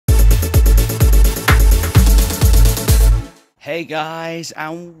Hey guys,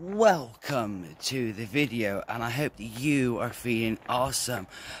 and welcome to the video, and I hope that you are feeling awesome.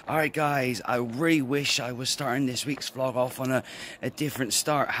 Alright guys, I really wish I was starting this week's vlog off on a different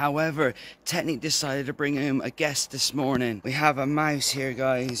start. However, Technic decided to bring home a guest this morning. We have a mouse here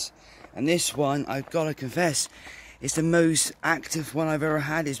guys, and this one, I've got to confess, it's the most active one I've ever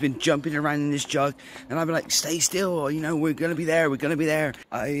had. It's been jumping around in this jug, and I've been like, stay still, or, you know, we're going to be there, we're going to be there.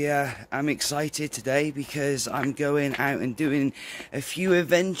 I am excited today because I'm going out and doing a few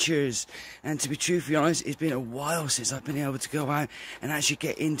adventures. And to be truthfully honest, it's been a while since I've been able to go out and actually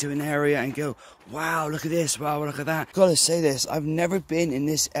get into an area and go, wow, look at this, wow, look at that. Gotta say this, I've never been in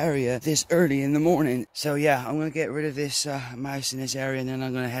this area this early in the morning. So yeah, I'm going to get rid of this mouse in this area, and then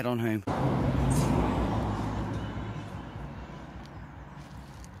I'm going to head on home.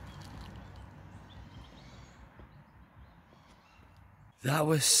 That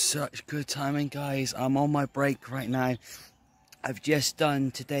was such good timing, guys. I'm on my break right now. I've just done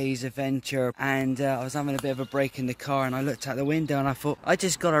today's adventure, and I was having a bit of a break in the car, and I looked out the window and I thought, I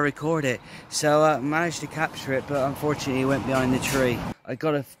just got to record it. So I managed to capture it, but unfortunately it went behind the tree. I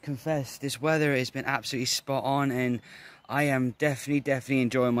got to confess, this weather has been absolutely spot on, and I am definitely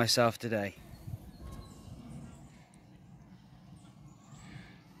enjoying myself today.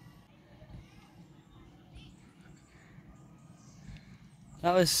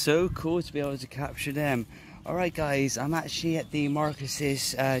 That was so cool to be able to capture them. Alright guys, I'm actually at the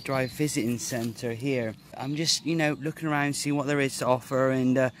Marcus's Drive Visiting Centre here. I'm just, you know, looking around, seeing what there is to offer,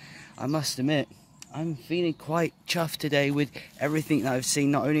 and I must admit, I'm feeling quite chuffed today with everything that I've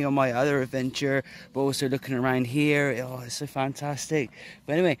seen, not only on my other adventure, but also looking around here. Oh, it's so fantastic.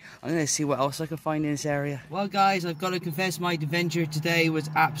 But anyway, I'm going to see what else I can find in this area. Well guys, I've got to confess, my adventure today was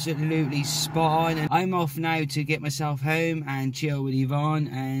absolutely spot on. And I'm off now to get myself home and chill with Yvonne,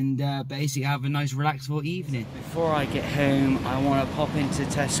 and basically have a nice relaxful evening. Before I get home, I want to pop into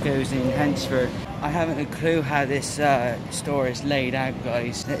Tesco's in Hensford. I haven't a clue how this store is laid out,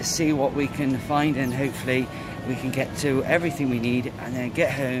 guys. Let's see what we can find, and hopefully we can get to everything we need and then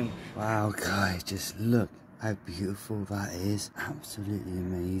get home. Wow guys, just look how beautiful that is. Absolutely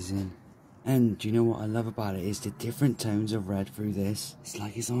amazing. And do you know what I love about it is the different tones of red through this. It's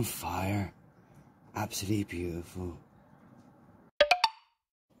like it's on fire. Absolutely beautiful.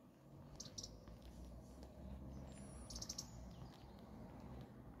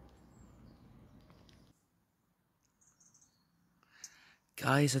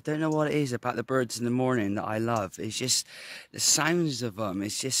 Guys, I don't know what it is about the birds in the morning that I love. It's just the sounds of them.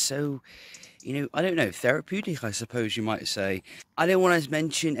 It's just so, you know, I don't know, therapeutic, I suppose you might say. I didn't want to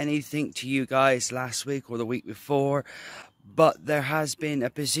mention anything to you guys last week or the week before, but there has been a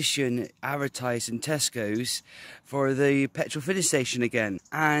position advertised in Tesco's for the petrol filling station again.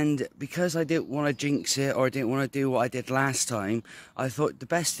 And because I didn't want to jinx it, or I didn't want to do what I did last time, I thought the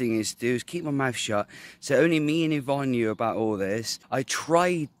best thing is to do is keep my mouth shut. So only me and Yvonne knew about all this. I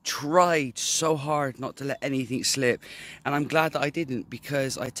tried so hard not to let anything slip. And I'm glad that I didn't,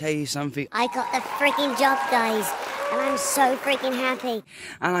 because I tell you something, I got the freaking job, guys. And I'm so freaking happy.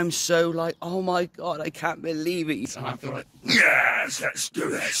 And I'm so like, oh my God, I can't believe it. And I feel like, yes, let's do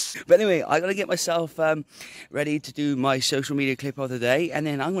this. But anyway, I got to get myself ready to do my social media clip of the day. And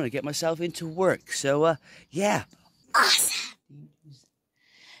then I'm going to get myself into work. So, yeah. Awesome.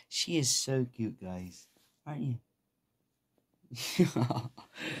 She is so cute, guys. Aren't you?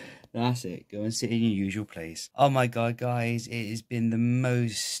 That's it. Go and sit in your usual place. Oh my God, guys. It has been the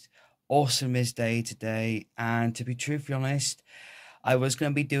most awesomest day today, and to be truthfully honest, I was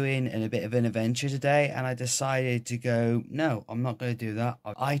going to be doing a bit of an adventure today, and I decided to go, no, I'm not going to do that.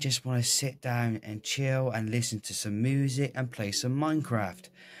 I just want to sit down and chill and listen to some music and play some Minecraft,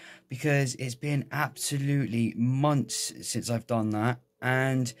 because it's been absolutely months since I've done that.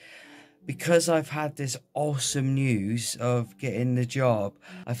 And because I've had this awesome news of getting the job,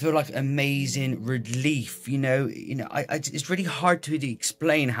 I feel like amazing relief, you know, it's really hard to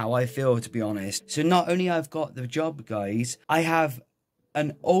explain how I feel, to be honest. So not only I've got the job, guys, I have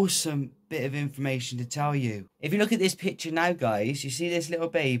an awesome bit of information to tell you. If you look at this picture now, guys, you see this little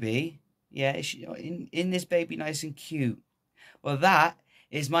baby? Yeah, in this baby, nice and cute. Well, that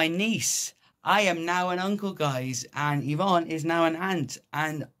is my niece. I am now an uncle, guys, and Yvonne is now an aunt,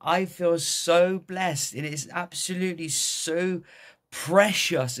 and I feel so blessed. It is absolutely so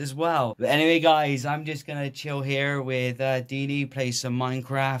precious as well. But anyway, guys, I'm just gonna chill here with Dini, play some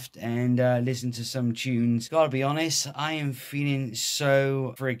Minecraft, and listen to some tunes. Gotta be honest, I am feeling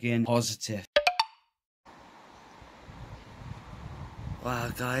so friggin' positive. Wow,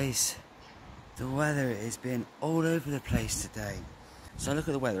 guys, the weather has been all over the place today. So I look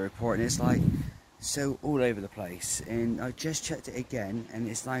at the weather report and it's like so all over the place, and I just checked it again and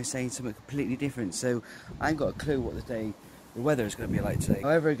it's now saying something completely different, so I ain't got a clue what the weather is going to be like today.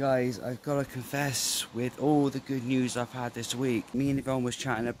 However guys, I've got to confess, with all the good news I've had this week, me and Yvonne was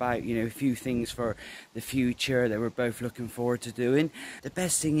chatting about, you know, a few things for the future that we're both looking forward to doing. The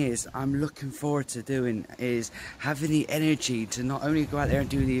best thing is I'm looking forward to doing is having the energy to not only go out there and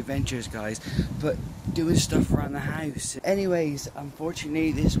do the adventures guys, but doing stuff around the house. Anyways,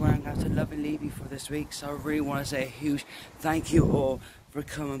 unfortunately this is where I'm going to have to love and leave you for this week, so I really want to say a huge thank you all for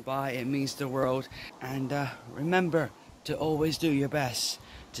coming by. It means the world, and remember to always do your best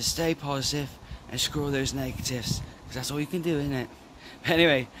to stay positive and screw those negatives, because that's all you can do, isn't it?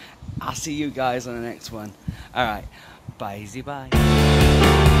 Anyway, I'll see you guys on the next one. Alright, bye.